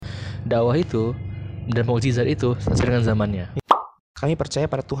dakwah itu dan mukjizat itu sesuai dengan zamannya. Kami percaya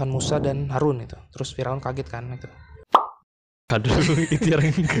pada Tuhan Musa dan Harun itu. Terus Firaun kaget kan itu. Aduh, ikhtiar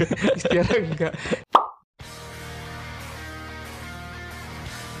enggak. Ikhtiar enggak.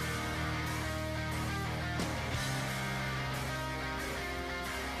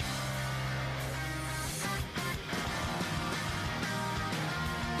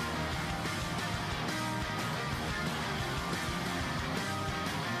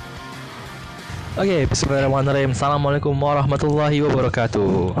 Oke, bismillahirrahmanirrahim. Assalamualaikum warahmatullahi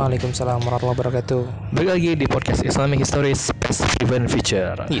wabarakatuh. Waalaikumsalam warahmatullahi wabarakatuh. Balik lagi di podcast Islamic History Space Event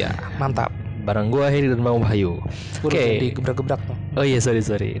Feature. Iya, mantap. Bareng gua Heri dan Bang Wahyu. Oke, digebrak-gebrak tuh. Oh iya,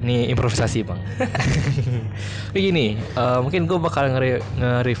 sorry. Ini improvisasi, Bang. Begini, mungkin gua bakal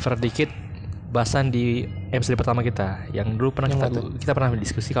nge-refer dikit bahasan di episode pertama kita yang dulu pernah kita pernah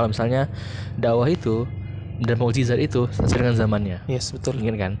diskusi kalau misalnya dakwah itu dan mukjizat itu sesuai dengan zamannya. Yes, betul.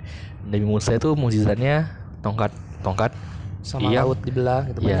 Ingin kan? Nabi Musa itu mukjizatnya tongkat sama laut dibelah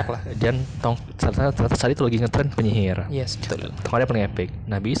gitu, banyak lah. Dan saat itu lagi ngetren penyihir. Yes, betul. Tongkatnya paling epic.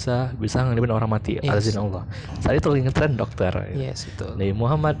 Nabi Isa bisa ngelibin orang mati atas izin Allah. Saat itu lagi ngetren dokter. Yes, betul. Nabi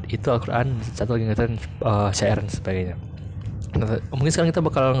Muhammad itu Al-Quran, saat itu lagi ngetren syair dan sebagainya. Nah, mungkin sekarang kita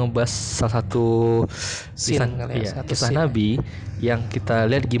bakal ngebahas salah satu kisah Nabi yang kita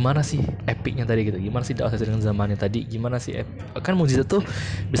lihat gimana sih epicnya tadi gitu. Gimana sih dakwah dengan zamannya tadi, gimana sih kan mukjizat tuh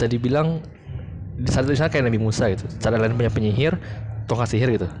bisa dibilang di saat itu misalnya kayak Nabi Musa gitu. Cara lain punya penyihir, tongkat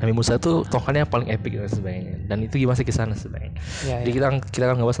sihir gitu. Nabi Musa tuh tongkatnya paling epic dan sebagainya. Dan itu gimana sih kisahnya sebagainya. Jadi kita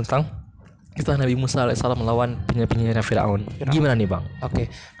akan ngebahas tentang kisah Nabi Musa alaihissalam melawan penyihir Firaun. Gimana nih, Bang?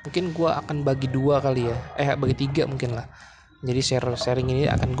 Oke, mungkin gua akan bagi dua kali ya. Bagi tiga mungkin lah. Jadi sharing ini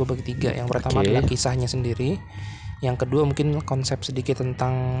akan gue bagi tiga. Yang pertama adalah kisahnya sendiri. Yang kedua mungkin konsep sedikit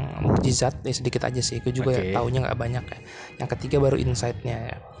tentang mukjizat. Sedikit aja sih. Gue juga taunya nggak banyak ya. Yang ketiga baru insight-nya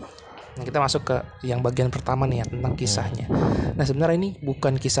ya. Nah, kita masuk ke yang bagian pertama nih ya, tentang kisahnya. Nah, sebenarnya ini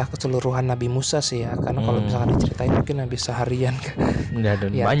bukan kisah keseluruhan Nabi Musa sih ya. Karena kalau misalkan diceritain mungkin habis seharian.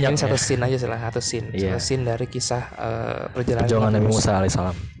 Dan banyak ini satu scene aja sih lah. Satu scene dari kisah perjalanan Nabi Musa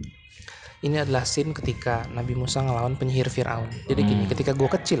alaihissalam. Ini adalah scene ketika Nabi Musa ngelawan penyihir Firaun. Jadi gini, ketika gue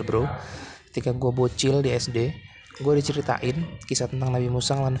kecil bro, ketika gue bocil di SD, gue diceritain kisah tentang Nabi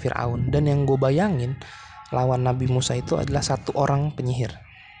Musa ngelawan Firaun. Dan yang gue bayangin, lawan Nabi Musa itu adalah satu orang penyihir.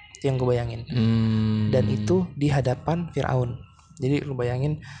 Itu yang gue bayangin. Dan itu di hadapan Firaun. Jadi lu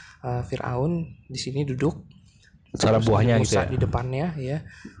bayangin Firaun di sini duduk, cara buahnya Musa gitu ya, di depannya ya.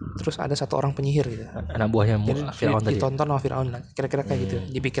 Terus ada satu orang penyihir gitu. Anak buahnya Firaun tadi. Ditonton sama Firaun lah. Kira-kira kayak gitu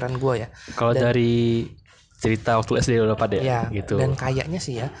di pikiran gue ya. Kalau dari cerita waktu SD udah pada ya gitu. Dan kayaknya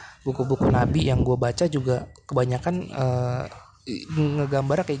sih ya, buku-buku Nabi yang gue baca juga kebanyakan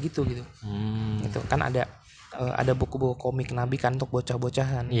ngegambar kayak gitu. Gitu kan ada buku-buku komik Nabi kan untuk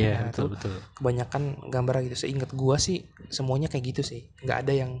bocah-bocahan. Iya, betul. Kebanyakan gambar gitu. Seingat gue sih semuanya kayak gitu sih. Nggak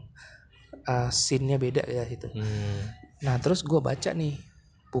ada yang scene-nya beda ya gitu. Nah, terus gue baca nih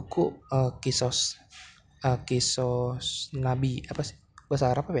buku kisos Nabi, apa sih bahasa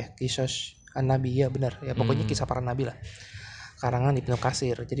Arab apa ya? Kisos Nabi ya, benar ya, pokoknya kisah para nabi lah. Karangan Ibnu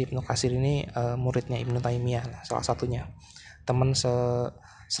Katsir. Jadi Ibnu Katsir ini muridnya Ibnu Taimiyah lah, salah satunya. Teman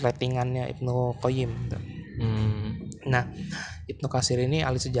seletingannya Ibnu Qayyim gitu. Nah, Ibnu Katsir ini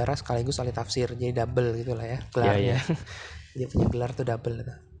ahli sejarah sekaligus ahli tafsir. Jadi double gitu lah ya gelarnya. Dia punya gelar tuh double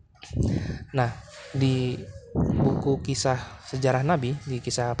gitu. Nah, di buku kisah sejarah Nabi, di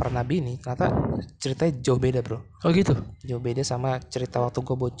kisah para Nabi ini ternyata ceritanya jauh beda bro. Oh gitu? Jauh beda sama cerita waktu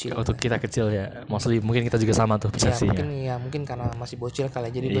gue bocil. Waktu kita kecil ya, maksudnya mungkin kita juga sama tuh persepsinya. Mungkin karena masih bocil kali,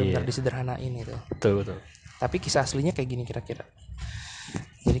 jadi benar-benar disederhanain itu. Betul. Tapi kisah aslinya kayak gini kira-kira.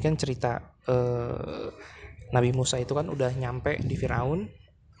 Jadi kan cerita Nabi Musa itu kan udah nyampe di Firaun,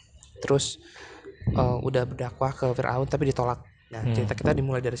 terus udah berdakwah ke Firaun tapi ditolak. Nah, cerita kita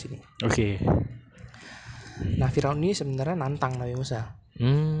dimulai dari sini. Oke. Nah, Firaun ini sebenarnya nantang Nabi Musa.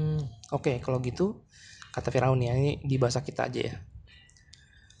 Oke, kalau gitu kata Firaun ya, ini di bahasa kita aja ya.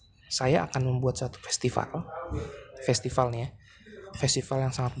 Saya akan membuat suatu festival nih ya. Festival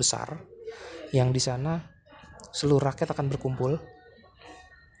yang sangat besar, yang di sana seluruh rakyat akan berkumpul.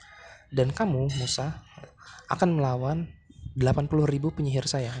 Dan kamu, Musa, akan melawan 80.000 penyihir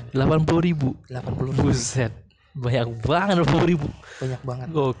saya. 80.000? 80.000. Buset. Banyak banget 80.000. Banyak banget.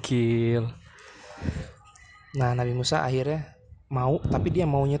 Gokil. Nah, Nabi Musa akhirnya mau, tapi dia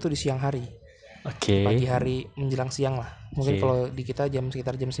maunya tuh di siang hari. Oke. Pagi hari menjelang siang lah. Mungkin kalau di kita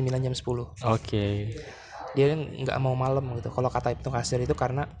sekitar jam 9, jam 10. Oke. Dia nggak mau malam gitu. Kalau kata Ibnu Katsir itu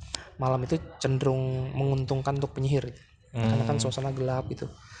karena malam itu cenderung menguntungkan untuk penyihir. Karena kan suasana gelap gitu.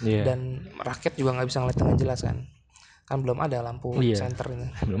 Dan rakyat juga nggak bisa ngeliat dengan jelas kan. kan belum ada lampu senter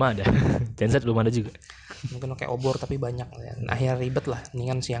ini. Belum ada. Genset belum ada juga. Mungkin pakai obor tapi banyak ya. Nah, akhirnya ribet lah,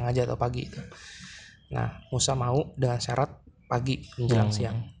 mendingan siang aja atau pagi itu. Nah, Musa mau dengan syarat pagi menjelang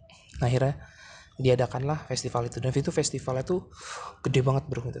siang. Nah, akhirnya diadakanlah festival itu, dan itu festivalnya tuh gede banget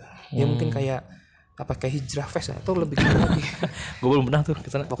bro gitu. Ya mungkin kayak hijrah fest atau lebih gede lagi. Gue belum pernah tuh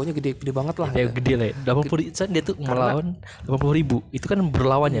kesana. Pokoknya gede banget lah. Ya, gede lah. 80 dia tuh melawan 80.000. Itu kan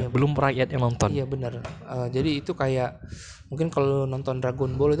berlawan ya, belum rakyat yang nonton. Iya benar. Jadi itu kayak mungkin kalau nonton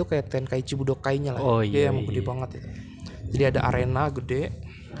Dragon Ball itu kayak Tenkaichi Budokainya lah. Dia yang gede banget itu. Jadi ada arena gede,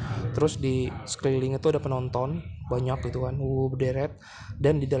 terus di sekeliling itu ada penonton banyak gitu kan, berderet,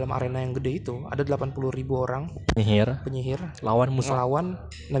 dan di dalam arena yang gede itu ada 80.000 orang penyihir ngelawan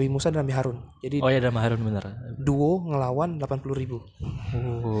Nabi Musa dan Nabi Harun. Jadi Nabi Harun bener. Duo ngelawan 80.000.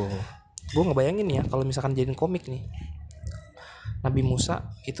 Gue ngebayangin ya kalau misalkan jadiin komik nih, Nabi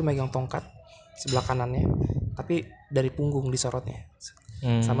Musa itu megang tongkat sebelah kanannya, tapi dari punggung disorotnya.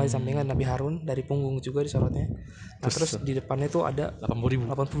 Sama di sampingnya Nabi Harun dari punggung juga disorotnya. Nah, terus di depannya tuh ada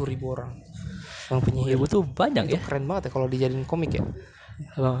 80.000 orang yang penyihir. Itu banyak itu keren banget ya kalau dijadiin komik ya.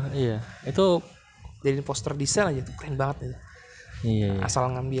 Iya, itu jadiin poster desain aja tuh keren banget itu. Iya. Asal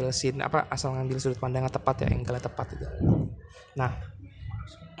ngambil sudut pandangnya tepat ya, angle-nya tepat itu. Nah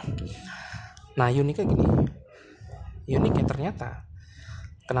uniknya gini. Uniknya ternyata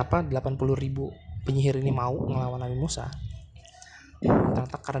kenapa 80.000 penyihir ini mau ngelawan Nabi Musa?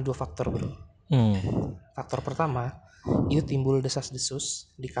 Ternyata karena 2 faktor bro. Faktor pertama, itu timbul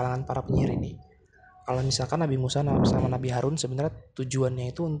desas-desus di kalangan para penyihir ini. Kalau misalkan Nabi Musa sama Nabi Harun sebenarnya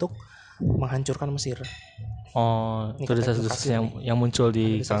tujuannya itu untuk menghancurkan Mesir. Itu desas-desus yang muncul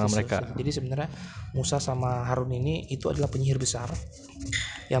di kalangan mereka. Jadi sebenarnya Musa sama Harun ini itu adalah penyihir besar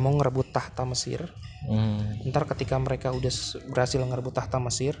yang mau ngerebut tahta Mesir. Ntar ketika mereka udah berhasil ngerebut tahta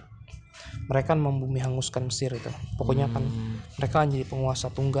Mesir, mereka kan membumi hanguskan Mesir itu. Pokoknya kan mereka akan jadi penguasa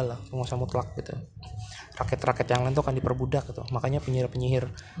tunggal lah, penguasa mutlak gitu. Rakyat-rakyat yang lain tuh akan diperbudak gitu. Makanya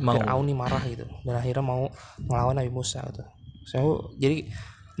penyihir Firaun nih marah gitu, dan akhirnya mau melawan Nabi Musa gitu. Jadi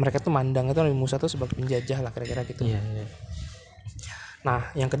mereka tuh mandang itu Nabi Musa tuh sebagai penjajah lah kira-kira gitu.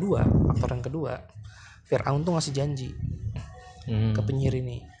 Nah, faktor yang kedua, Firaun tuh ngasih janji ke penyihir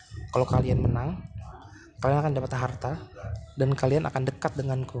ini, kalau kalian menang, kalian akan dapat harta dan kalian akan dekat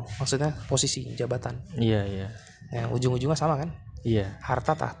denganku. Maksudnya posisi jabatan. Iya. Nah, ujung-ujungnya sama kan? Iya.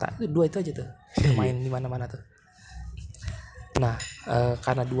 Harta tahta itu 2 itu aja tuh. Main di mana-mana tuh. Nah,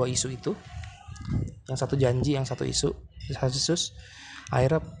 karena 2 isu itu, yang satu janji, yang satu isu,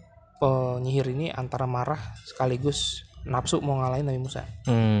 akhirnya penyihir ini antara marah sekaligus nafsu mau ngalahin Nabi Musa.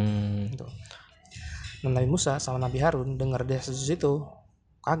 Gitu. Nah, Nabi Musa sama Nabi Harun dengar desas itu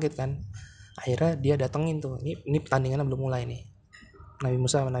kaget kan. Akhirnya dia datengin tuh. Ini pertandingannya belum mulai nih. Nabi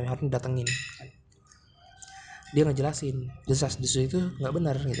Musa sama Nabi Harun datengin kan. Dia ngejelasin desas-desus itu nggak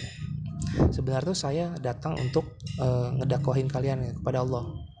benar gitu. Sebenarnya tuh saya datang untuk ngedakwahin kalian ya, kepada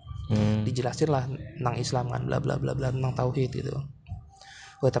Allah. Dijelasin lah tentang Islam kan, bla bla bla bla, tentang tauhid gitu.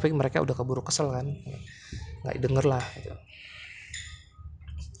 Tapi mereka udah keburu kesel kan, nggak denger lah gitu.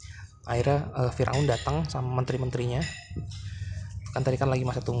 Akhirnya Firaun datang sama menteri-menterinya. Kan tadi kan lagi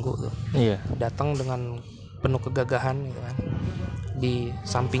masa tunggu tuh. Iya. Datang dengan penuh kegagahan gitu kan. Di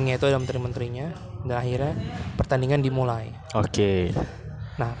sampingnya itu ada menteri-menterinya, dan akhirnya pertandingan dimulai. Oke.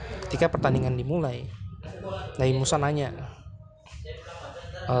 Nah, ketika pertandingan dimulai, Nabi Musa nanya,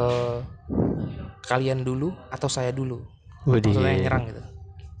 kalian dulu atau saya dulu? Maksudnya yang nyerang gitu.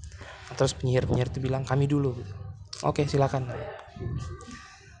 Terus penyihir itu bilang kami dulu gitu. Oke, silakan.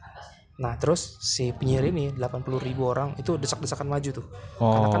 Nah, terus si penyihir ini 80.000 orang itu desak-desakan maju tuh.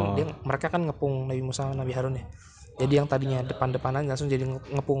 Karena kan mereka kan ngepung Nabi Musa sama Nabi Harun ya. Jadi yang tadinya depan-depanan langsung jadi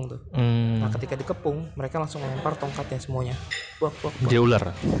ngepung tuh. Nah, ketika dikepung, mereka langsung lempar tongkatnya semuanya. Wah. Jadi ular.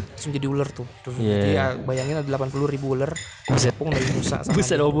 Langsung jadi ular tuh. Jadi ya, bayangin ada 80.000 ular ngepung Nabi Musa sama Nabi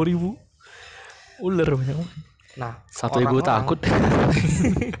Harun. 80.000 ular banyak. Nah, satu ibu takut.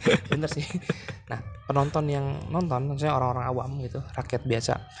 Bener sih. Nah, penonton yang nonton, maksudnya orang-orang awam gitu, rakyat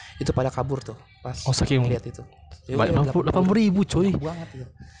biasa, itu pada kabur tuh pas lihat itu. 80.000 coy. Banget gitu.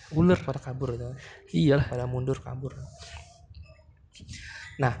 Ular pada kabur gitu. Iyalah. Pada mundur kabur.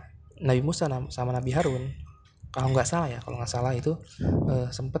 Nah, Nabi Musa sama Nabi Harun, kalau nggak salah itu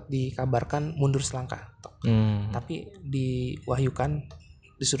sempat dikabarkan mundur selangkah. Tapi diwahyukan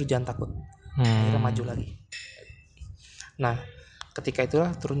disuruh jangan takut. Akhirnya maju lagi. Nah, ketika itulah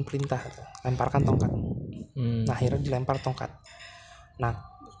turun perintah, lemparkan tongkat. Nah, akhirnya dilempar tongkat. Nah,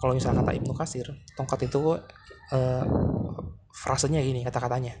 kalau misalnya kata Ibnu Katsir, tongkat itu frasenya gini,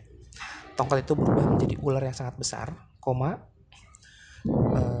 kata-katanya. Tongkat itu berubah menjadi ular yang sangat besar,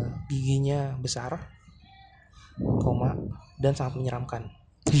 giginya besar, dan sangat menyeramkan.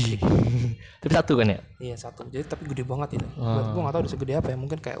 Tapi satu kan ya? Iya, satu. Jadi tapi gede banget itu. Gue nggak tahu udah segede apa ya.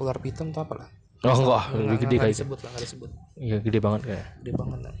 Mungkin kayak ular piton atau apalah. Oh enggak, lebih gede Nggak kayak. disebut lah, nggak disebut. Iya, gede banget kayak. Gede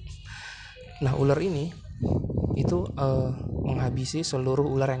banget. Nah, ular ini itu menghabisi seluruh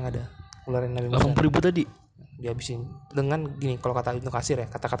ular yang ada. Ular yang Nabi Musa. 80.000 tadi. Dihabisin dengan gini, kalau kata Ibnu Katsir ya,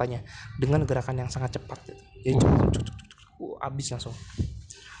 kata-katanya dengan gerakan yang sangat cepat gitu. Jadi cepet, habis langsung.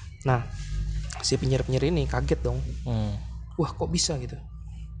 Nah, si penyihir ini kaget dong. Wah, kok bisa gitu?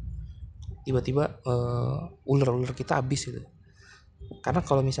 Tiba-tiba ular-ular kita habis gitu. Karena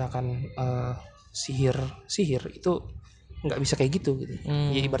kalau misalkan sihir itu nggak bisa kayak gitu.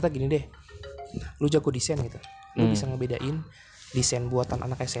 Ya ibaratnya gini deh, lu jago desain gitu, lu bisa ngebedain desain buatan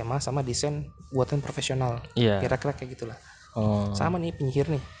anak SMA sama desain buatan profesional. Kira-kira kayak gitulah. Sama nih penyihir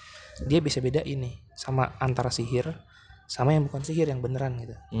nih, dia bisa bedain nih sama antara sihir sama yang bukan sihir, yang beneran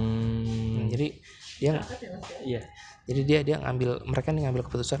gitu. Jadi dia ngambil, mereka nih ngambil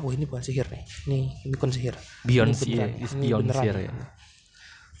keputusan, wah ini bukan sihir nih, ini bukan sihir, beyond sihir ya.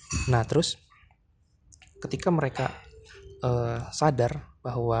 Nah terus ketika mereka sadar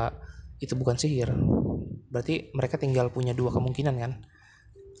bahwa itu bukan sihir, berarti mereka tinggal punya dua kemungkinan kan.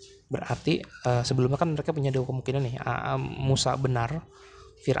 Berarti sebelumnya kan mereka punya dua kemungkinan nih, Musa benar,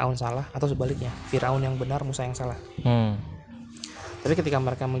 Firaun salah, atau sebaliknya, Firaun yang benar, Musa yang salah. Tapi ketika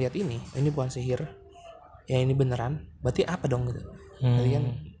mereka melihat ini bukan sihir, ya ini beneran, berarti apa dong gitu. Berarti kan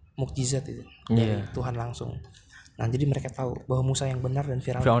mukjizat itu dari Tuhan langsung. Nah jadi mereka tahu bahwa Musa yang benar dan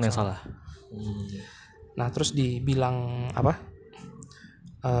Firaun yang salah. Nah terus dibilang apa?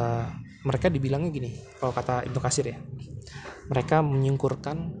 Mereka dibilangnya gini, kalau kata Ibnu Katsir ya, mereka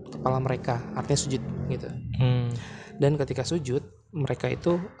menyungkurkan kepala mereka, artinya sujud gitu. Dan ketika sujud, mereka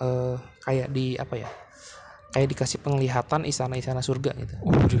itu kayak di apa ya? Kayak dikasih penglihatan istana-istana surga gitu.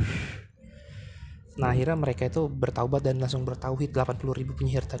 Nah akhirnya mereka itu bertaubat dan langsung bertauhid, 80.000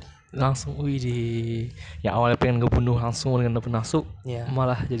 penyihir tadi. Langsung yang awalnya pengen ngebunuh langsung dengan nafsu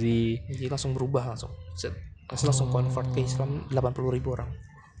malah jadi langsung berubah langsung convert ke Islam 80.000 orang.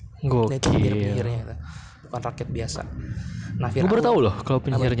 Gokil. Nah itu penyihirnya itu, bukan rakyat biasa. Nah gue baru tahu loh kalau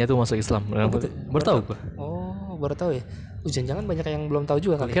penyihirnya itu masuk Islam. Baru tahu gue. Baru tahu ya. Jangan-jangan banyak yang belum tahu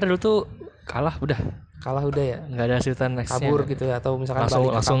juga kali. Kira dulu tuh kalah udah ya, nggak ada cerita nextnya, kabur gitu ya, atau misalkan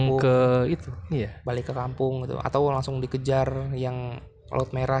langsung ke itu, balik ke kampung gitu, atau langsung dikejar yang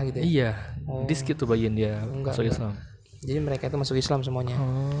laut merah gitu ya. Diskit tuh bagian dia masuk Islam. Jadi mereka itu masuk Islam semuanya.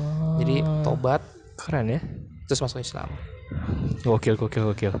 Jadi tobat, keren ya, terus masuk Islam. Gokil.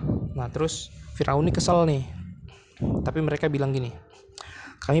 Nah terus Firaun ini kesal nih, tapi mereka bilang gini,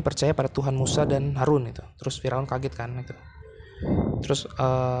 kami percaya pada Tuhan Musa dan Harun itu. Terus Firaun kaget kan itu. Terus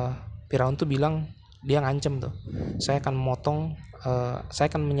Firaun tuh bilang, dia ngancem tuh, saya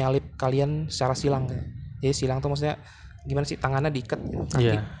akan menyalib kalian secara silang gitu. Jadi silang tuh maksudnya gimana sih, tangannya diikat gitu,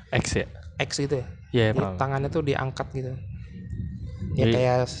 kaki X gitu ya. Jadi tangannya tuh diangkat gitu. Ya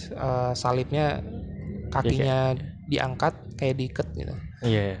kayak salibnya kakinya diangkat kayak diikat gitu.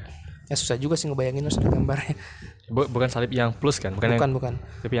 Ya susah juga sih ngebayangin terus ada gambarnya. Bukan salib yang plus kan? Bukan.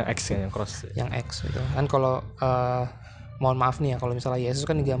 Tapi yang X kan, yang cross. Yang X gitu. Kan kalau mohon maaf nih ya, kalau misalnya Yesus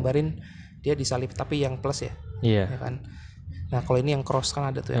kan digambarin dia disalib tapi yang plus ya. Ya kan. Nah kalau ini yang cross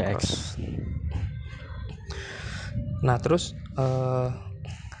kan ada tuh yang cross. X. Nah terus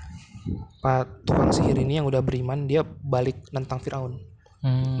Pak tukang sihir ini yang udah beriman, dia balik nentang Firaun.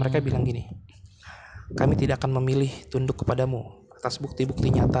 Mereka bilang gini, kami tidak akan memilih tunduk kepadamu atas bukti-bukti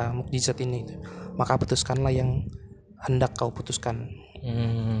nyata mukjizat ini, maka putuskanlah yang hendak kau putuskan.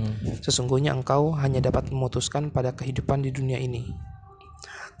 Sesungguhnya engkau hanya dapat memutuskan pada kehidupan di dunia ini.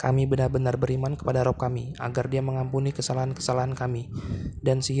 Kami benar-benar beriman kepada Rabb kami, agar dia mengampuni kesalahan-kesalahan kami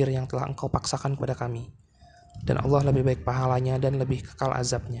dan sihir yang telah engkau paksakan kepada kami. Dan Allah lebih baik pahalanya dan lebih kekal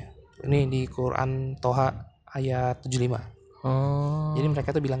azabnya. Ini di Quran Toha ayat 75. Jadi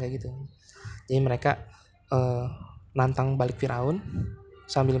mereka tuh bilang kayak gitu. Jadi mereka nantang balik Firaun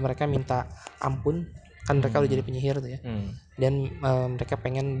sambil mereka minta ampun, kan mereka udah jadi penyihir tuh ya. Dan mereka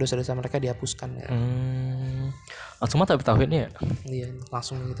pengen dosa-dosa mereka dihapuskan ya. Langsung mah tauhidnya ya? Iya,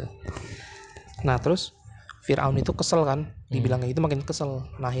 langsung gitu. Nah terus Firaun itu kesel kan, dibilang kayak gitu makin kesel.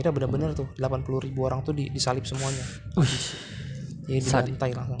 Nah akhirnya benar-benar tuh 80.000 orang tuh disalib semuanya. Jadi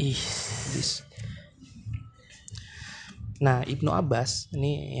dibantai langsung. Nah Ibnu Abbas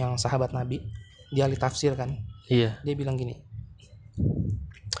ini yang sahabat Nabi, dia ahli tafsir kan. Dia bilang gini,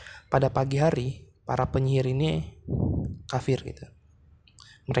 pada pagi hari para penyihir ini kafir gitu,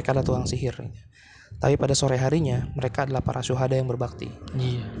 mereka adalah tukang sihir gitu. Tapi pada sore harinya mereka adalah para syuhada yang berbakti.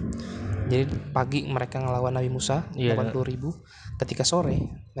 Jadi pagi mereka ngelawan Nabi Musa 80.000, ketika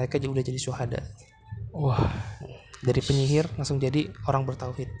sore mereka udah jadi syuhada. Wah, Dari penyihir langsung jadi orang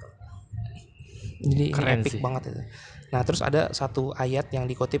bertauhid. Jadi ini keren epic sih. banget itu. Nah terus ada satu ayat yang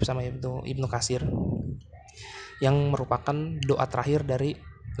dikutip sama Ibnu Katsir yang merupakan doa terakhir dari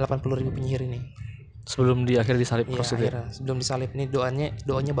 80.000 penyihir ini. Sebelum di akhir disalib Iya cross itu ya. akhirnya sebelum disalib nih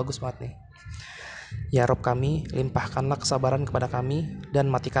doanya bagus banget nih. Ya Rob kami, limpahkanlah kesabaran kepada kami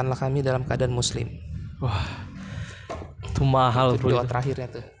dan matikanlah kami dalam keadaan muslim. Wah, itu mahal Itu bro doa itu. terakhirnya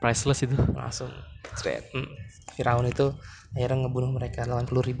tuh. Priceless itu. Langsung straight. Firaun itu akhirnya ngebunuh mereka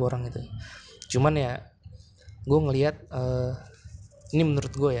 80.000 orang itu. Cuman ya gue ngelihat ini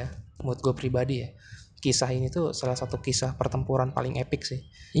menurut gue pribadi ya, kisah ini tuh salah satu kisah pertempuran paling epik sih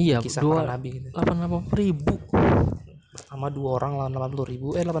di Iya, kisah para nabi gitu. 88.000. Pertama 2 orang lawan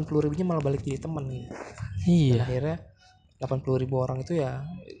 80.000, 80.000-nya malah balik jadi teman gitu. Dan Iya. akhirnya 80.000 orang itu ya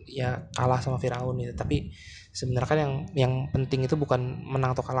kalah sama Firaun gitu. Tapi sebenarnya kan yang penting itu bukan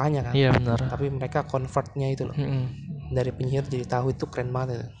menang atau kalahnya kan, Iya benar. tapi mereka convertnya itu loh. Dari penyihir jadi tahu itu keren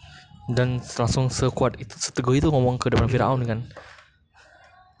banget itu. Dan langsung sekuat itu, seteguh itu ngomong ke depan Firaun kan.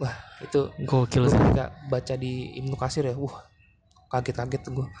 Wah itu Gokil gue sih. ketika baca di Ibnu Katsir ya, kaget-kaget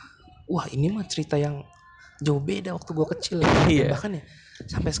gue. Wah ini mah cerita yang jauh beda waktu gue kecil ya. Dan Iya. bahkan ya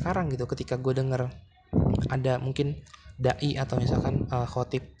sampai sekarang gitu ketika gue denger ada mungkin dai atau misalkan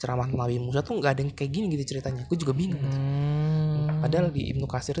khotib ceramah Nabi Musa tuh nggak ada yang kayak gini gitu ceritanya, gue juga bingung gitu. Padahal di Ibnu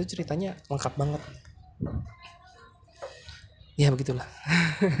Katsir itu ceritanya lengkap banget. Ya begitulah.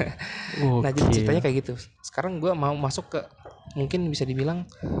 Nah jadi ceritanya Oke. kayak gitu. Sekarang gue mau masuk ke mungkin bisa dibilang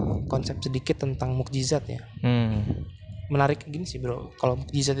konsep sedikit tentang mukjizat ya. Menarik gini sih bro, kalau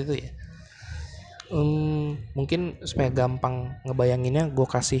mukjizat itu ya. Mungkin supaya gampang ngebayanginnya gue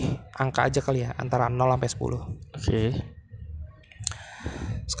kasih angka aja kali ya, antara 0 sampai 10. Oke.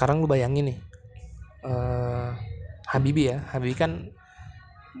 Sekarang lu bayangin nih, Habibie kan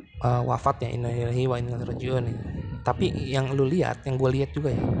wafat ya, innalillahi wa inna ilaihi rajiun ya. Tapi yang lu lihat, yang gue lihat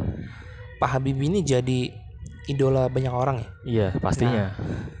juga ya, Pak Habibie ini jadi idola banyak orang ya. Iya pastinya.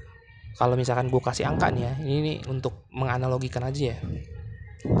 Nah, kalau misalkan gue kasih angka nih ya, ini untuk menganalogikan aja ya.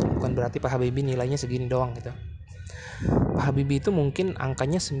 Bukan berarti Pak Habibie nilainya segini doang gitu. Pak Habibie itu mungkin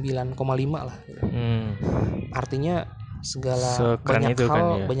angkanya 9,5 lah gitu. Artinya segala Sekeren itu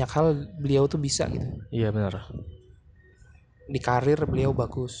kan ya. banyak hal beliau tuh bisa gitu. Iya benar. Di karir beliau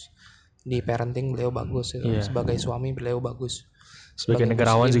bagus, di parenting beliau bagus gitu. Iya. Sebagai suami beliau bagus, Sebagai sebagai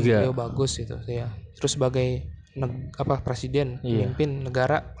negarawan muslim juga. beliau bagus gitu ya. Terus sebagai presiden, Iya. pemimpin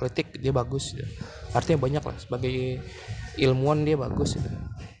negara, politik dia bagus gitu. Artinya banyak lah. Sebagai ilmuwan dia bagus gitu.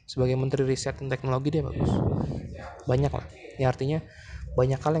 Sebagai menteri riset dan teknologi dia bagus. Banyak lah. Ya artinya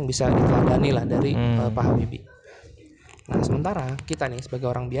banyak hal yang bisa diteladani lah dari Pak Habibie. Nah sementara kita nih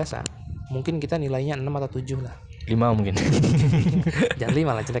sebagai orang biasa, mungkin kita nilainya 6 atau 7 lah. 5 mungkin. Jangan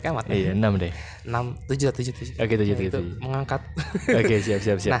 5 lah, jelek amat. Iya 6 deh. 6, 7 lah, 7. Oke 7 Nah, itu 7. mengangkat. Oke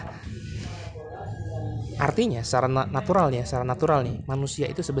siap. Nah artinya secara natural nih, manusia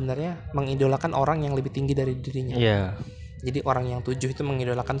itu sebenarnya mengidolakan orang yang lebih tinggi dari dirinya. Iya. Jadi orang yang 7 itu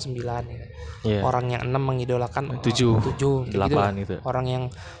mengidolakan 9 gitu. Iya. Orang yang 6 mengidolakan 7 8 gitu. Orang yang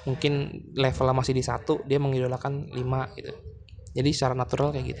mungkin levelnya masih di 1 dia mengidolakan 5 gitu. Jadi secara natural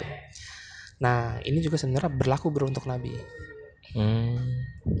kayak gitu. Nah ini juga sebenarnya berlaku bro untuk Nabi.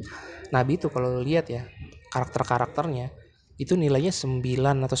 Nabi itu kalau lihat ya, karakternya itu nilainya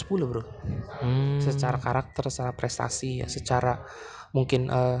 9 atau 10 bro. Secara karakter, secara prestasi ya, secara mungkin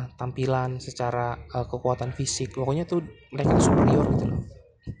tampilan, secara kekuatan fisik, pokoknya tuh mereka tuh superior gitu loh.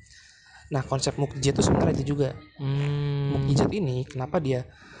 Nah konsep mukjizat itu sebenarnya itu juga. Mukjizat ini kenapa dia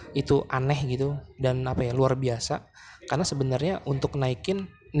itu aneh gitu dan luar biasa, karena sebenarnya untuk naikin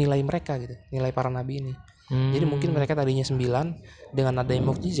nilai mereka gitu, nilai para nabi ini. Jadi mungkin mereka tadinya 9, dengan adanya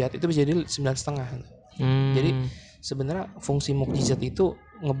mukjizat itu bisa jadi 9,5. Jadi sebenarnya fungsi mukjizat itu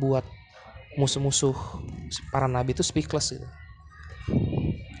ngebuat musuh-musuh para nabi itu speechless gitu,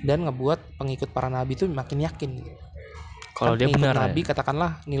 dan ngebuat pengikut para nabi itu makin yakin gitu. Kalau Kan dia pengikut benar nabi ya.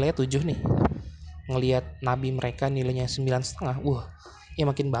 katakanlah nilainya 7 nih, ngelihat nabi mereka nilainya 9,5, wah ya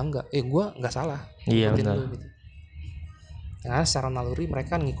makin bangga, gue nggak salah ngikutin lu gitu. Karena secara naluri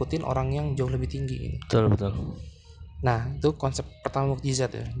mereka ngikutin orang yang jauh lebih tinggi gitu. Betul. Nah itu konsep pertama mukjizat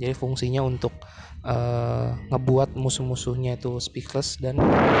ya. Jadi fungsinya untuk ngebuat musuh-musuhnya itu speechless, dan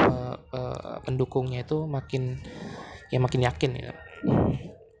pendukungnya itu makin yakin ya.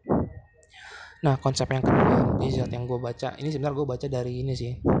 Nah konsep yang kedua mukjizat yang gue baca ini, sebenarnya gue baca dari ini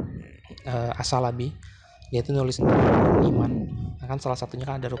sih, As-Salabi. Dia itu nulis tentang iman. Nah, kan salah satunya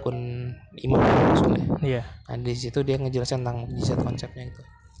kan ada rukun iman maksudnya. Iya. Nah di situ dia ngejelasin tentang mukjizat konsepnya itu.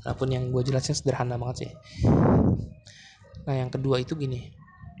 Walaupun yang gue jelasin sederhana banget sih. Nah yang kedua itu gini,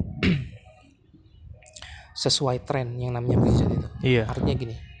 sesuai tren yang namanya mukjizat itu. Iya. Artinya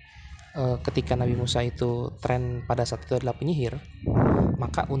gini, ketika Nabi Musa itu tren pada saat itu adalah penyihir,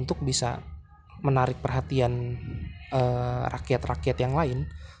 maka untuk bisa menarik perhatian rakyat-rakyat yang lain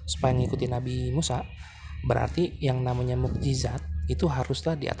supaya mengikuti Nabi Musa, berarti yang namanya mukjizat itu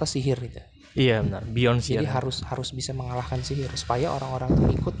haruslah di atas sihir gitu. Iya benar, beyond Jadi sihir. harus bisa mengalahkan sihir supaya orang-orang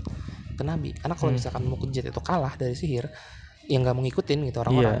itu ikut ke Nabi. Karena kalau misalkan mukjizat itu kalah dari sihir, ya nggak mau ngikutin gitu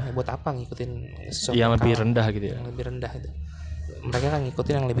orang-orang. Iya. Ya buat apa ngikutin sesuatu Yang lebih kalah, rendah gitu ya. yang lebih rendah itu. Mereka kan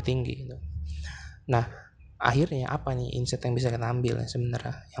ngikutin yang lebih tinggi gitu. Nah, akhirnya apa nih insight yang bisa kita ambil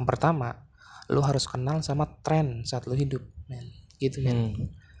sebenarnya? Yang pertama, lu harus kenal sama tren saat lu hidup, men. Gitu, men.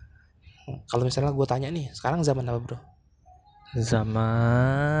 Kalau misalnya gue tanya nih, sekarang zaman apa, bro? Pasti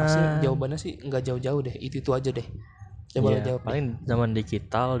Zaman jawabannya sih nggak jauh-jauh deh, itu aja deh. Coba lu iya, jawab deh. paling zaman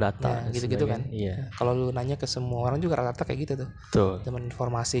digital, data Ya, dan gitu-gitu kan. sebagainya. Iya. Kalau lu nanya ke semua orang juga rata-rata kayak gitu tuh. Betul. Zaman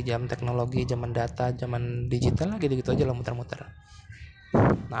informasi, zaman teknologi, zaman data, zaman digital lah, gitu-gitu aja lah muter-muter.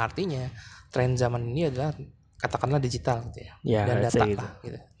 Nah, artinya tren zaman ini adalah katakanlah digital gitu ya. Ya, Dan let's data say gitu. lah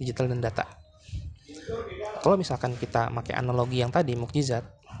gitu. Digital dan data. Kalau misalkan kita pakai analogi yang tadi mukjizat,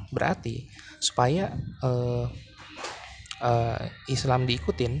 berarti supaya Islam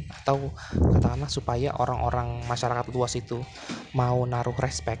diikutin atau katakanlah supaya orang-orang masyarakat luas itu mau naruh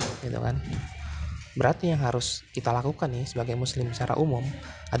respect gitu kan, berarti yang harus kita lakukan nih sebagai muslim secara umum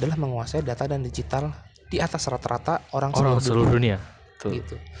adalah menguasai data dan digital di atas rata-rata orang seluruh dunia. Tuh.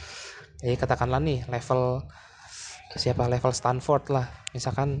 Gitu. Jadi katakanlah nih level Stanford lah,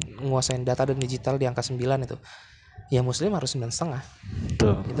 misalkan menguasai data dan digital di angka 9 itu, ya muslim harus 9,5.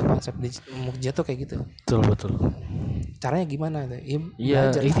 Itu konsep mukjizat tuh kayak gitu. Betul. Caranya gimana itu?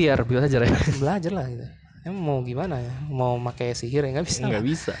 Iya, ikhtiar belajar ya. Belajar lah gitu. Mau gimana ya? Mau pakai sihir ya nggak bisa. Nggak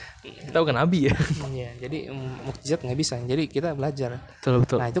bisa. Kita bukan nabi ya. Iya, jadi mukjizat nggak bisa. Jadi kita belajar.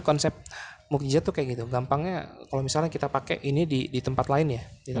 Betul. Nah itu konsep mukjizat tuh kayak gitu. Gampangnya kalau misalnya kita pakai ini di tempat lain ya,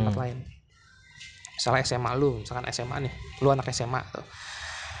 di tempat lain. Misalnya SMA lu, misalkan SMA nih, lu anak SMA tuh.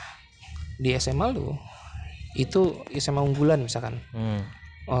 Di SMA lu itu SMA unggulan misalkan.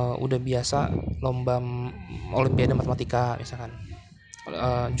 Udah biasa lomba olimpiade matematika misalkan,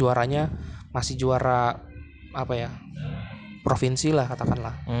 juaranya masih juara apa ya, provinsi lah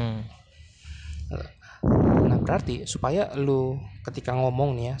katakanlah. Nah berarti supaya lu ketika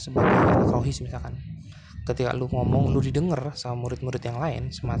ngomong nih ya sebagai anak rohis misalkan, ketika lu ngomong lu didengar sama murid-murid yang lain,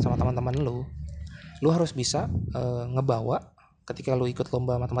 sama teman-teman lu harus bisa ngebawa ketika lu ikut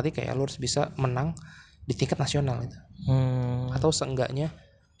lomba matematika ya, lu harus bisa menang di tingkat nasional gitu. Atau seenggaknya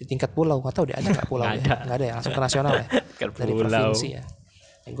di tingkat pulau, nggak tahu deh ada nggak pulau ya? Nggak ada ya, langsung ke nasional ya. Dari provinsi ya.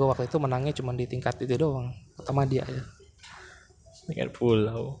 Gue waktu itu menangnya cuma di tingkat itu doang, pertama dia ya. Tingkat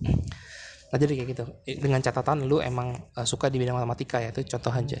pulau. Nah jadi kayak gitu. Dengan catatan lu emang suka di bidang matematika ya, itu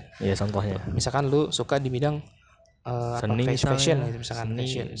contoh aja. Iya contohnya. Misalkan lu suka di bidang seni fashion gitu, misalkan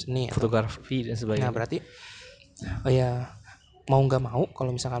seni fotografi dan sebagainya. Nah berarti ya mau nggak mau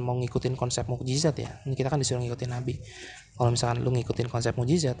kalau misalkan mau ngikutin konsep mukjizat ya, ini kita kan disuruh ngikutin Nabi. Kalau misalkan lu ngikutin konsep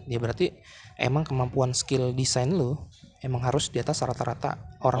mukjizat, ya berarti emang kemampuan skill desain lu emang harus di atas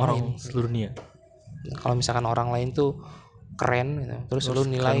rata-rata orang lain seluruh dunia. Kalau misalkan orang lain tuh keren gitu, terus lu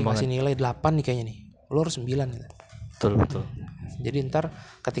ngasih nilai 8 nih kayaknya nih, lu harus 9 gitu. Betul. Jadi ntar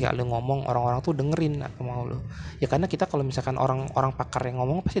ketika lu ngomong orang-orang tuh dengerin apa mau lu. Ya karena kita kalau misalkan orang pakar yang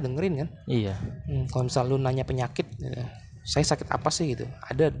ngomong pasti dengerin kan. Iya. Kalau misal lu nanya penyakit gitu, saya sakit apa sih gitu,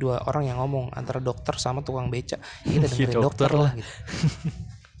 ada 2 orang yang ngomong antara dokter sama tukang beca, kita dengerin dokter lah gitu.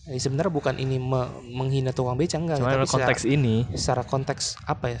 Jadi sebenarnya bukan ini menghina tukang beca enggak, tapi konteks secara konteks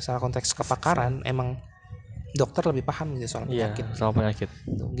apa ya, secara konteks kepakaran emang dokter lebih paham gitu soal penyakit. Iya, soal penyakit.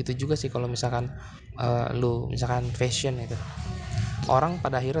 Gitu juga sih kalau misalkan lu misalkan fashion itu, orang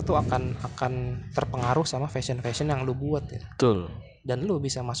pada akhirnya tuh akan terpengaruh sama fashion yang lu buat gitu. Betul. Dan lu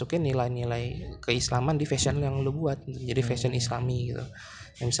bisa masukin nilai-nilai keislaman di fashion yang lu buat, jadi fashion islami gitu.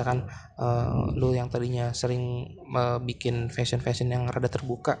 Ya misalkan lu yang tadinya sering bikin fashion yang rada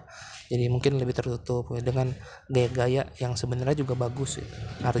terbuka, jadi mungkin lebih tertutup dengan gaya-gaya yang sebenarnya juga bagus gitu.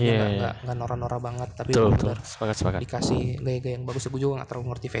 Artinya nggak norak-norak banget, tapi benar dikasih gaya-gaya yang bagus. Gue juga nggak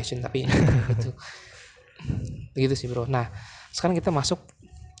terlalu ngerti fashion tapi gitu. Begitu sih bro. Nah sekarang kita masuk,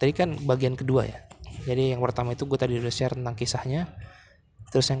 tadi kan bagian kedua ya. Jadi yang pertama itu gue tadi udah share tentang kisahnya.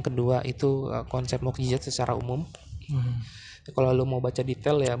 Terus yang kedua itu konsep mukjizat secara umum. Kalau lu mau baca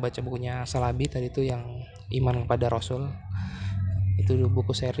detail ya baca bukunya Salabi tadi itu yang Iman kepada Rasul. Itu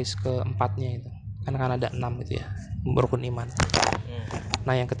buku series keempatnya itu. Kan ada 6 gitu ya, rukun iman.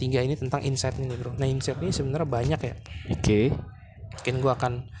 Nah yang ketiga ini tentang insight ini bro. Nah insight ini sebenarnya banyak ya. Oke. Mungkin gue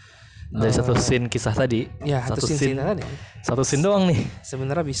akan Dari satu scene kisah tadi. Ya, satu scene tadi. Satu scene doang nih.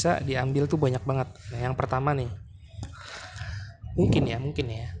 Sebenarnya bisa diambil tuh banyak banget. Nah, yang pertama nih, mungkin ya,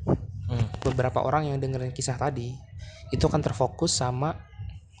 beberapa orang yang dengerin kisah tadi itu kan terfokus sama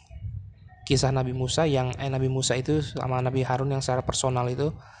kisah Nabi Musa Nabi Musa itu sama Nabi Harun yang secara personal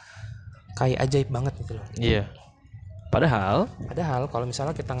itu kayak ajaib banget gitu loh. Iya. Padahal kalau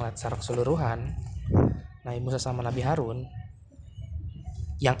misalnya kita ngeliat secara keseluruhan Nabi Musa sama Nabi Harun,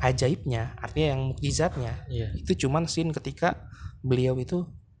 yang ajaibnya, artinya yang mukjizatnya, itu cuman scene ketika beliau itu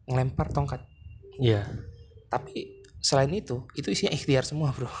ngelempar tongkat. Iya. Tapi selain itu isinya ikhtiar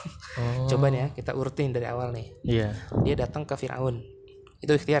semua, bro. Coba nih ya, kita urutin dari awal nih. Iya. Dia datang ke Firaun, itu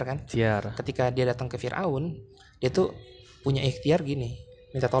ikhtiar kan? Ikhtiar. Ketika dia datang ke Firaun, dia tuh punya ikhtiar gini,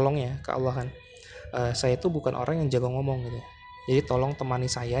 minta tolong ya ke Allah kan. Saya tuh bukan orang yang jago ngomong gitu. Jadi tolong temani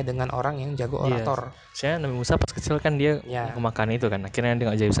saya dengan orang yang jago orator. Saya Nabi Musa pas kecil kan dia kemakan itu kan. Akhirnya dia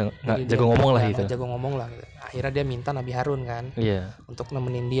nggak jago ngomong lah gitu. Jago ngomong lah gitu. Akhirnya dia minta Nabi Harun kan. Iya. Untuk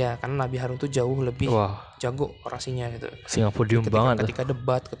nemenin dia karena Nabi Harun tuh jauh lebih jago orasinya gitu. Singapodium banget. Ketika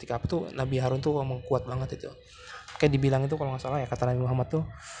debat, ketika apa tuh Nabi Harun tuh ngomong kuat banget itu. Kayak dibilang itu kalau nggak salah ya kata Nabi Muhammad tuh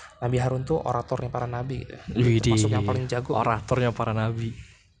Nabi Harun tuh oratornya para nabi gitu. Termasuk yang paling jago. Oratornya para nabi.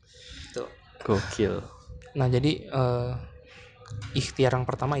 Tuh. Gokil. Nah jadi ikhtiar yang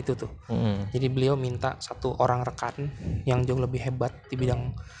pertama itu tuh. Jadi beliau minta satu orang rekan yang jauh lebih hebat di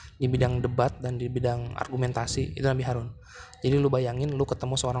bidang debat dan di bidang argumentasi, itu Nabi Harun. Jadi lu bayangin lu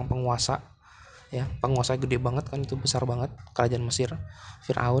ketemu seorang penguasa ya, penguasa gede banget kan, itu besar banget kerajaan Mesir,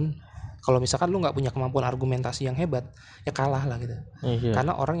 Firaun. Kalau misalkan lu nggak punya kemampuan argumentasi yang hebat, ya kalah lah gitu.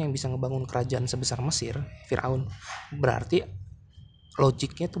 Karena orang yang bisa ngebangun kerajaan sebesar Mesir, Firaun, berarti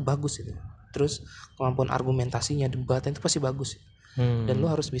logiknya tuh bagus gitu. Terus kemampuan argumentasinya, debatnya itu pasti bagus. Dan lu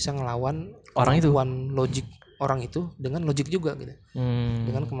harus bisa ngelawan kemampuan logik orang itu dengan logik juga gitu.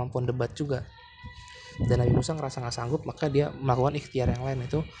 Dengan kemampuan debat juga. Dan Nabi Musa ngerasa nggak sanggup, maka dia melakukan ikhtiar yang lain,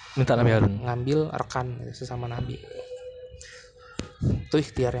 itu minta Nabi Harun, ngambil rekan gitu, sesama Nabi. Itu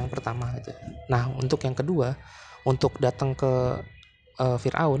ikhtiar yang pertama gitu. Nah untuk yang kedua, untuk datang ke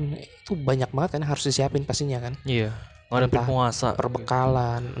Firaun itu banyak banget kan harus disiapin pastinya kan. Iya. Entah penguasa,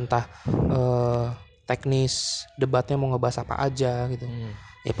 perbekalan, entah teknis debatnya mau ngebahas apa aja gitu.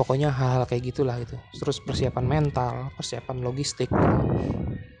 Ya pokoknya hal-hal kayak gitulah gitu. Terus persiapan mental, persiapan logistik.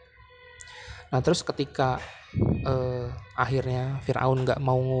 Nah terus ketika akhirnya Firaun nggak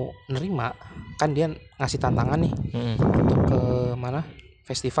mau nerima, kan dia ngasih tantangan nih untuk ke mana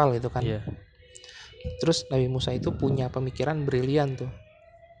festival gitu kan. Terus Nabi Musa itu punya pemikiran brilian tuh.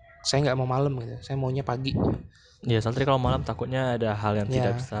 Saya nggak mau malam gitu, saya maunya pagi. Iya, soalnya kalau malam takutnya ada hal yang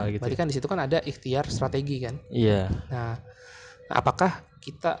tidak bisa gitu. Berarti kan di situ kan ada ikhtiar strategi kan. Iya. Nah, apakah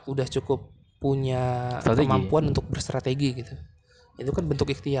kita udah cukup punya kemampuan untuk berstrategi gitu? Itu kan bentuk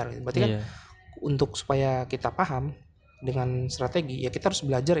ikhtiar. Berarti kan untuk supaya kita paham dengan strategi, ya kita harus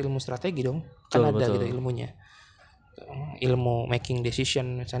belajar ilmu strategi dong. Kan ada gitu ilmunya. Ilmu making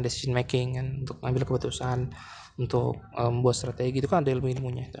decision making kan, untuk ngambil keputusan, untuk membuat strategi, itu kan ada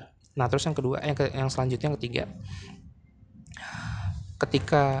ilmunya itu. Nah terus yang kedua, yang selanjutnya, yang ketiga,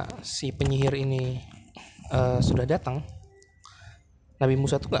 ketika si penyihir ini sudah datang, Nabi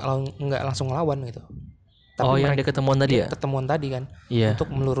Musa tuh nggak langsung ngelawan gitu. Tapi yang dia ketemuan tadi ya? Ketemuan tadi kan,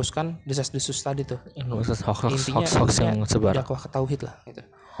 untuk meluruskan desas-desus tadi tuh. Intinya yang sebar. Dakwah ke tauhid lah gitu.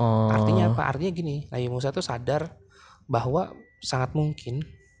 Artinya apa? Artinya gini, Nabi Musa tuh sadar bahwa sangat mungkin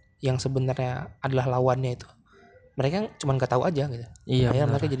yang sebenarnya adalah lawannya itu mereka cuma nggak tahu aja gitu. Akhirnya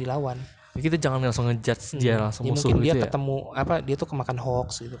mereka jadi lawan. Kita jangan langsung ngejudge dia langsung musuh mungkin gitu. Dia ketemu dia tuh kemakan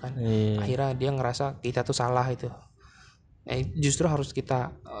hoax gitu kan. Akhirnya dia ngerasa kita tuh salah itu. Justru harus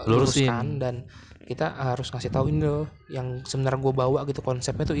kita luruskan, dan kita harus ngasih tahu ini loh yang sebenarnya gue bawa gitu,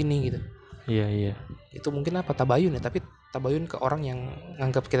 konsepnya tuh ini gitu. Iya. Itu mungkin tabayun ya, tapi tabayun ke orang yang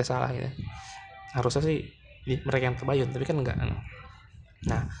nganggap kita salah gitu. Harusnya sih mereka yang tabayun, tapi kan enggak.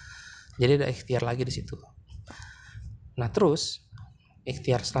 Nah, jadi ada ikhtiar lagi di situ. Nah, terus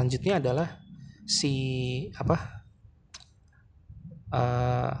ikhtiar selanjutnya adalah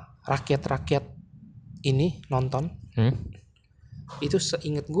rakyat-rakyat ini nonton. Itu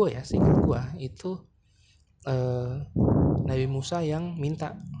seingat gue itu Nabi Musa yang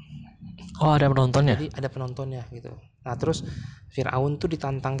minta. Ada penontonnya? Jadi ada penontonnya gitu. Nah terus Firaun tuh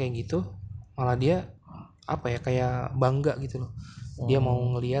ditantang kayak gitu, malah dia kayak bangga gitu loh. Dia mau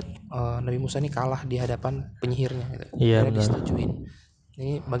ngelihat Nabi Musa ini kalah di hadapan penyihirnya gitu. Iya, benar. Disetujuin.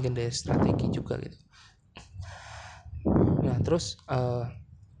 Ini bagian dari strategi juga gitu. Nah terus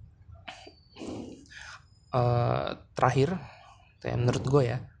terakhir, menurut gue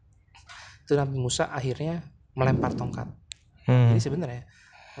ya, itu Nabi Musa akhirnya melempar tongkat. Jadi sebenarnya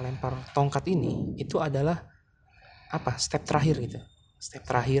lempar tongkat ini itu adalah step terakhir gitu. Step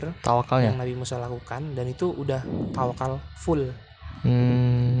terakhir Tawakalnya. yang Nabi Musa lakukan, dan itu udah tawakal full.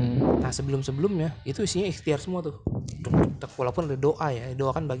 Nah sebelumnya itu isinya ikhtiar semua tuh. Walaupun ada doa ya,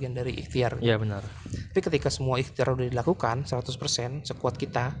 doa kan bagian dari ikhtiar. Iya benar. Tapi ketika semua ikhtiar udah dilakukan 100% sekuat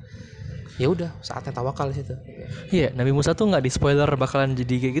kita, ya udah saatnya tawakal di situ. Iya, Nabi Musa tuh nggak di spoiler bakalan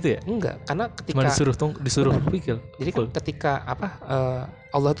jadi kayak gitu ya? Enggak, karena ketika Cuma disuruh pikir. jadi kan ketika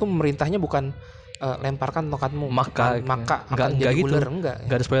Allah tuh memerintahnya bukan lemparkan tongkatmu maka akan jadi gitu. ular, enggak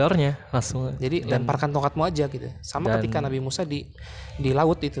ada spoilernya langsung. Jadi lemparkan tongkatmu aja gitu. Sama ketika Nabi Musa di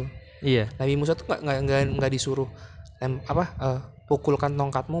laut itu. Iya. Nabi Musa tuh nggak disuruh pukulkan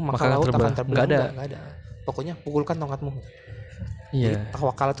tongkatmu maka laut akan terbelah. Nggak ada. Pokoknya pukulkan tongkatmu. Iya. Jadi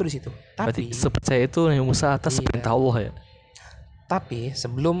tawakal itu di situ. Tapi sepercaya itu Nabi Musa atas perintah Allah ya. Tapi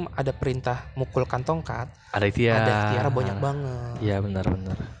sebelum ada perintah mukulkan tongkat, ada ikhtiar banyak banget. Iya benar.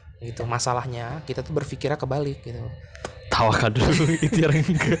 Gitu, masalahnya kita tuh berpikirnya kebalik gitu. Tawakal dulu, ikhtiar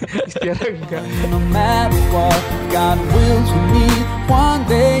enggak. Ikhtiar enggak. No matter what God wills we need, one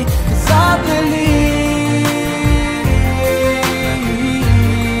day